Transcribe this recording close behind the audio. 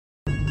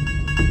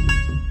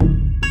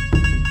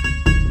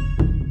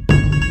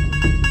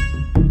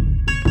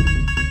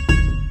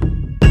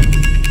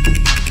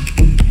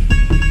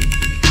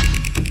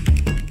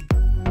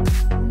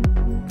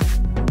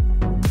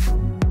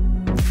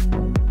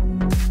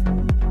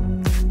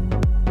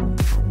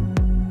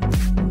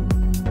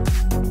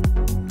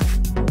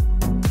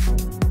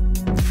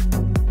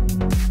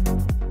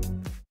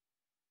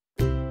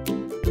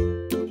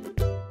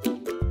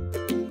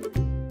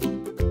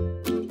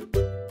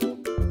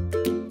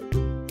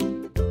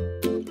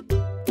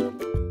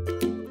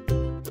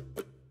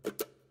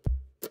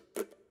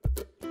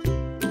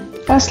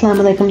अस्सलाम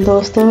वालेकुम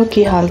दोस्तों,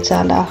 की हाल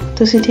चाल आ?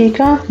 तुसी ठीक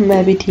आ?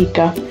 मैं भी ठीक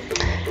आ।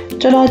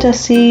 चलो अज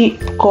असी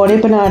पकौड़े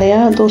बना रहे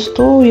हैं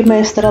दोस्तों। ये मैं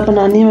इस तरह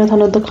बनानी, मैं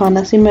थानू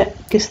दिखाना सी मैं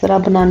किस तरह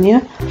बनानी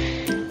है।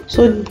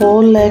 सो एक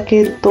बोल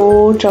लैके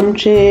 2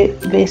 चमचे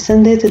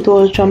बेसन दे ते 2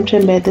 चमचे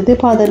मैदे दे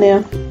पा देने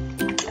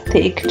ते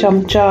 1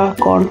 चमचा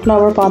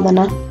कॉर्नफ्लावर पा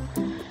देना।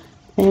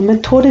 मैं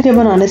थोड़े जे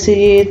बनाने से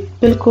ये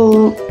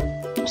बिल्कुल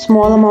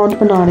स्मॉल अमाउंट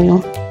बना रही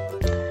हूँ।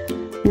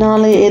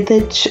 नाल ਇਹਦੇ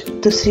 'ਚ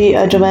ਤੁਸੀਂ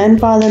अजवाइन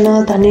पा देना,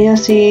 धनिया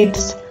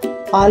सीड्स,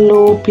 आलू,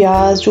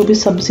 प्याज, जो भी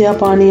सब्जियां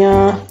पानियाँ,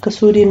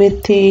 कसूरी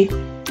मेथी,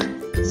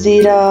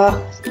 ज़ीरा,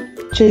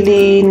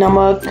 चिली,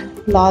 नमक,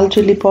 लाल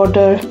चिली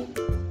पाउडर,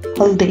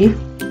 हल्दी।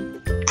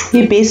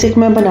 ये बेसिक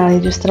मैं बना रही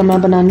जिस तरह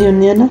मैं बनानी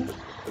होनी है ना।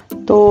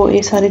 तो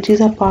ये सारी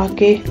चीज़ें पा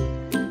के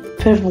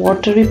फिर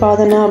वाटर भी पा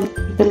देना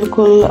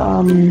बिल्कुल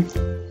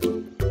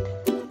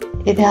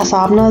ये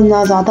हिसाब ना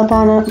ज़्यादा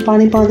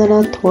पानी पा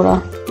देना,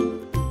 थोड़ा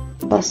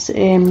बस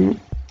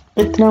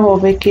इतना हो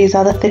कि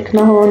ज़्यादा थिक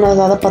ना हो ना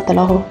ज़्यादा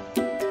पतला हो।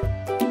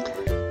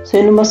 सो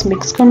इन्हें बस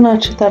मिक्स करना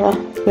अच्छी तरह,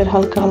 फिर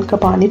हल्का हल्का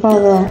पानी पा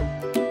देना।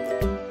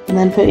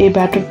 दैन फिर ये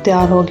बैटर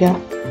तैयार हो गया।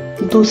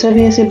 दूसरा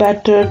भी ऐसे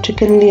बैटर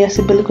चिकन लिए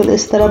ऐसे बिल्कुल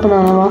इस तरह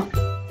बनाना हुआ।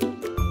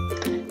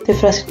 तो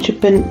फिर ऐसे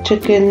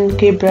चिकन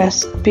के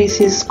ब्रेस्ट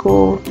पीसीस को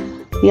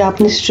या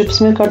अपनी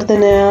स्ट्रिप्स में कट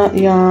देने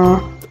या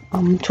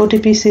छोटे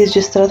पीसीस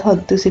जिस तरह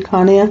तुसी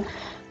खाने हैं।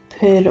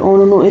 फिर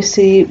उन्होंने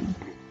इसी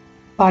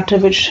बैटर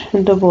विच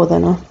डुबो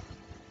देना।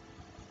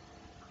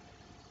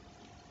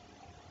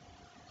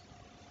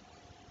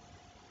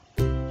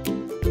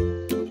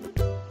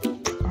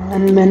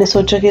 मैंने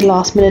सोचा कि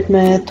लास्ट मिनट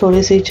में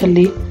थोड़ी सी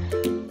छली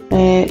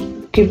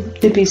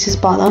के पीसेस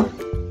पाना।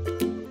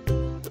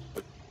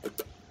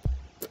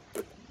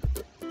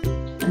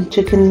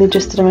 चिकन में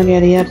जिस तरह मैं कह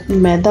रही है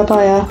मैदा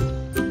पाया,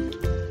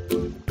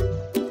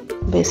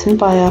 बेसन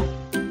पाया,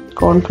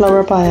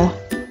 कॉर्नफ्लावर पाया,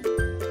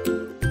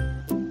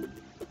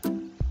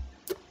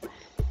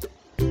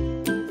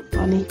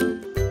 पानी,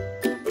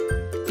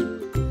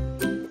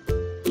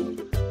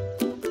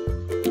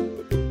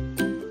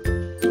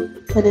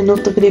 मैंने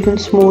तकरीबन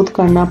स्मूथ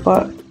करना, पर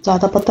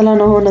ज़्यादा पतला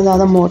ना हो ना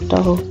ज़्यादा मोटा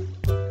हो।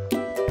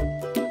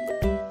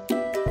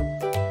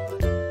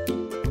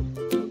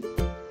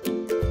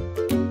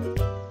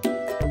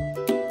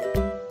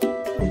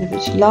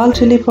 लाल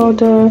चिली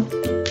पाउडर,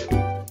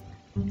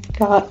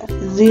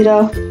 ज़ीरा,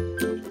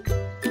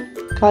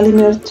 काली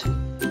मिर्च,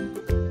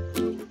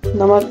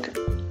 नमक,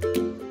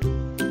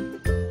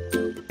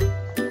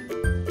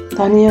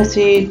 धनिया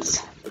सीड्स,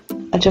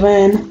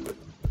 अजवाइन,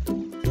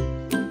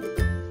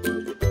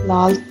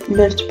 लाल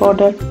मिर्च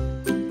पाउडर।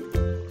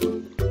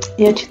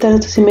 ये अच्छी तरह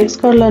तुसी मिक्स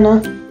कर लेना।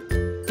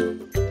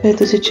 फिर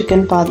तुसी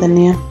चिकन पा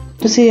देनी है।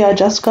 तुसी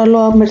एडजस्ट कर लो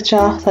आप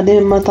मिर्चा साडे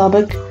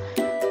मुताबिक,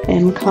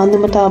 खाने के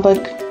मुताबिक।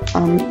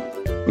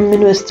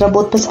 मैनू इस तरह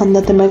बहुत पसंद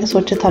है तो मैं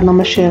सोचा थारे नाल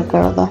मैं शेयर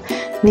करा दा।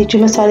 नीचे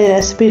मैं सारी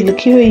रेसिपी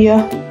लिखी हुई है।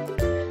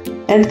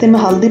 एंड ते मैं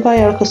हल्दी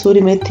पाई और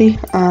कसूरी मेथी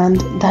एंड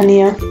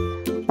धनिया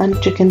एंड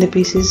चिकन दे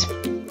पीसीस।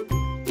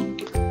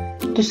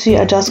 तुसी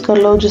एडजस्ट कर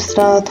लो जिस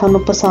तरह थानू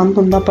पसंद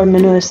हुंदा, पर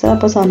मैनू इस तरह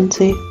पसंद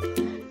सी।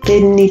 ते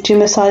नीचे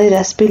मैं सारी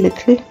रेसिपी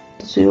लिख ली,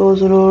 तुसी वो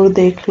ज़रूर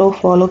देख लो,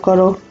 फॉलो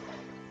करो।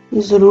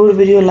 ज़रूर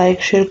video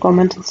like share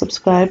comment and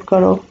subscribe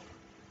करो।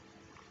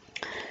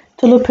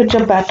 चलो फिर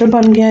जब बैटर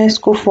बन गया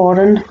इसको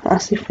फ़ौरन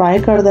ऐसे फ्राई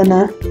कर देना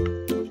है।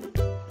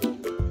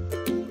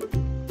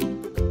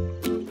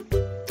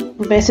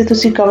 वैसे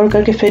तुसी कवर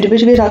करके फ्रिज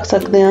में भी रख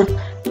सकते हैं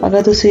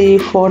अगर तुसी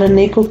फ़ौरन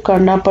नहीं कुक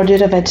करना। पर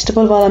जो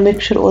वेजिटेबल वाला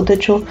मिक्सचर ਉਹਦੇ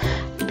ਚੋਂ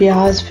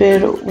प्याज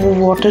फिर वो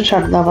वाटर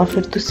छड्डदा वा।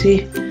 फिर तुसी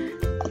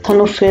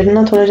थानू फिर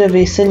ना थोड़ा जिहा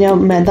बेसन या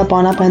मैदा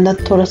पाना पैंदा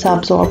थोड़ा सा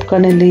अब्जॉर्ब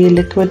करने लिए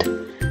लिक्विड।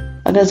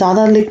 अगर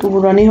ज़्यादा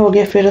लिक्विड रनी हो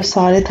गया फिर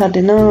सारे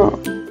थाडे ना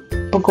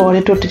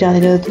पकौड़े टुट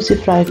जाने जदों तुसी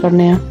फ्राई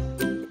करने हैं।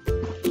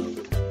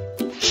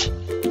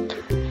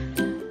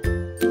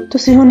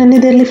 तुसी हुण इन्नी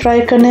देर लिए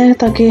फ्राई करने हैं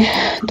ताकि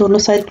दोनों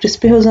साइड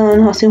क्रिस्पी हो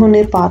जान। असी हुण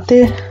ये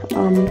पाते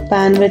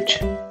पैन विच।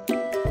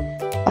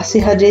 असी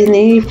हजे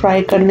नहीं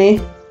फ्राई करने,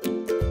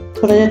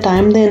 थोड़ा जिहा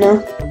टाइम देना।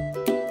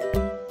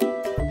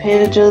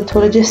 फिर जो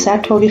थोड़े जे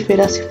सेट हो गए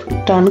फिर असी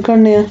टर्न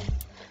करने हैं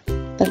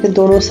ताकि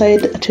दोनों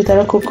साइड अच्छी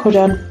तरह कुक हो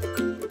जान।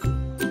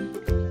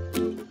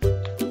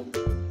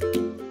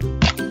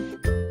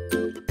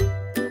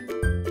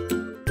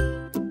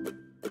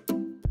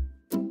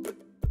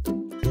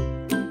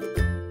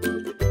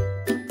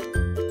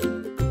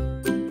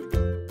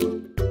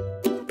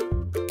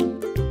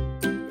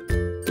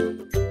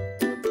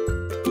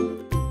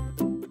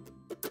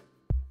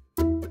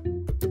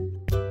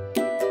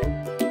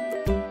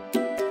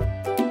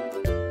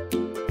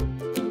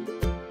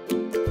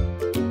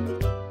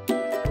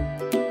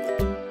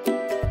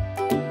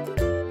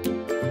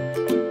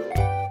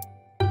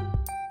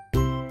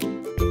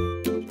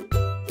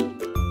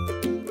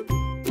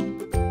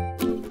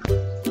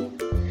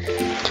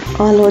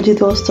 लो जी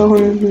दोस्तों,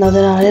 हुण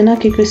नज़र आ रहे हैं ना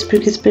कि क्रिस्पी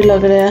क्रिस्पी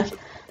लग रहा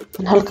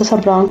है। हल्का सा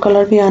ब्राउन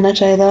कलर भी आना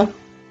चाहिए।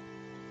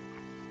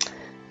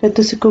 फिर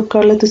तुसी कुक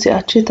कर ले, तुसी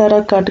अच्छी तरह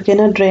कट के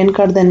ना ड्रेन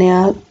कर देने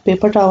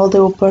पेपर टावल के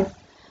ऊपर।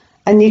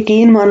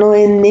 यकीन मानो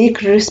इन्नी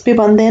क्रिस्पी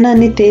बनते हैं ना,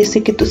 इन्नी टेस्टी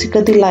कि तुसी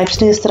कभी लाइफ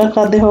च इस तरह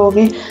खाते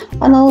होगे।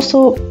 एंड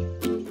ऑल्सो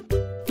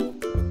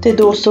ते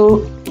दोस्तों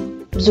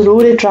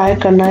ज़रूर ये ट्राई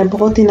करना है,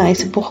 बहुत ही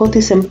नाइस, बहुत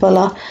ही सिंपल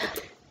आ।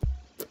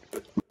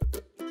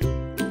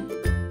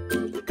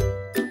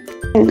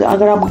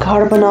 अगर आप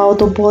घर बनाओ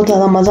तो बहुत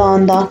ज़्यादा मज़ा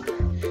आंदा।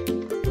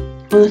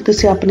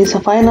 तुसी अपनी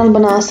सफाई नाल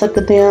बना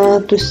सकते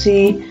हैं, तुसी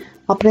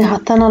अपने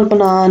हाथों नाल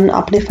बनान,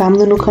 अपनी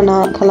फैमिली नू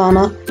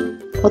खिलाना,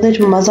 ਉਹਦੇ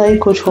 'ਚ मज़ा ही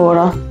कुछ हो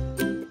रहा।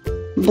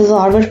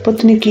 बाजार ਵਿੱਚ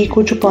पता नहीं की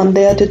कुछ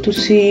पाते हैं, तो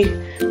तुसी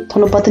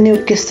थानू पता नहीं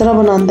किस तरह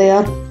बनाते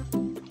हैं,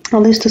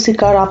 ਉਹਦੇ 'ਚ तुसी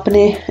घर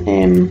अपने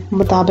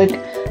मुताबिक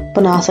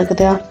बना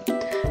सकते हैं।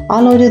 आ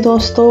लो जी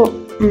दोस्तों,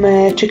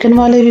 मैं चिकन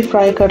वाले भी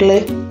फ्राई कर ले।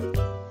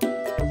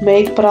 मैं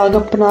एक पराग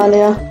बना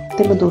लिया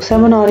तो मैं दूसरा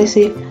बना रही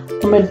सी,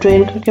 तो मैं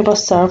ड्रेन करके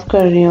बस सर्व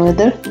कर रही हूँ।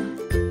 इधर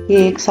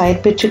ये एक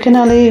साइड पे चिकन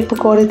वाले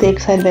पकौड़े तो एक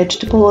साइड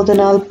वेजिटेबल, ਉਹਦੇ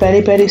ਨਾਲ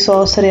peri peri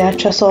sauce,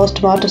 सरियाचा sauce,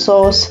 tomato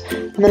sauce,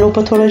 and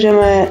ऊपर थोड़ा जो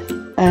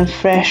मैं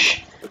फ्रेश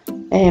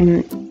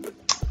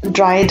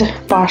ड्राइड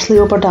पार्सली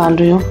ऊपर डाल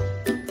रही हूँ।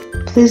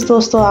 प्लीज़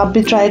दोस्तों आप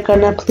भी ट्राई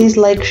करना, please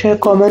like share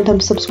comment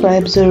and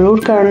subscribe ज़रूर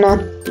करना।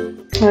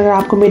 अगर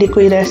आपको मेरी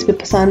कोई रेसिपी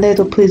पसंद है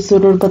तो प्लीज़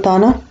ज़रूर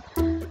बताना।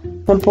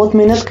 मैं बहुत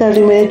मेहनत कर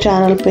रही हूँ मेरे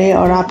चैनल पे,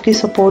 और आपकी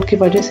सपोर्ट की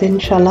वजह से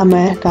इंशाल्लाह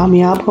मैं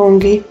कामयाब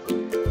होंगी।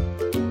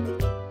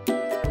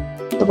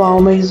 दुआओं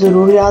में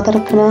ज़रूर याद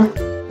रखना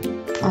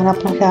और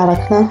अपना ख्याल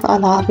रखना।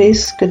 अल्लाह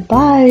हाफिज़, गुड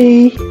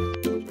बाय।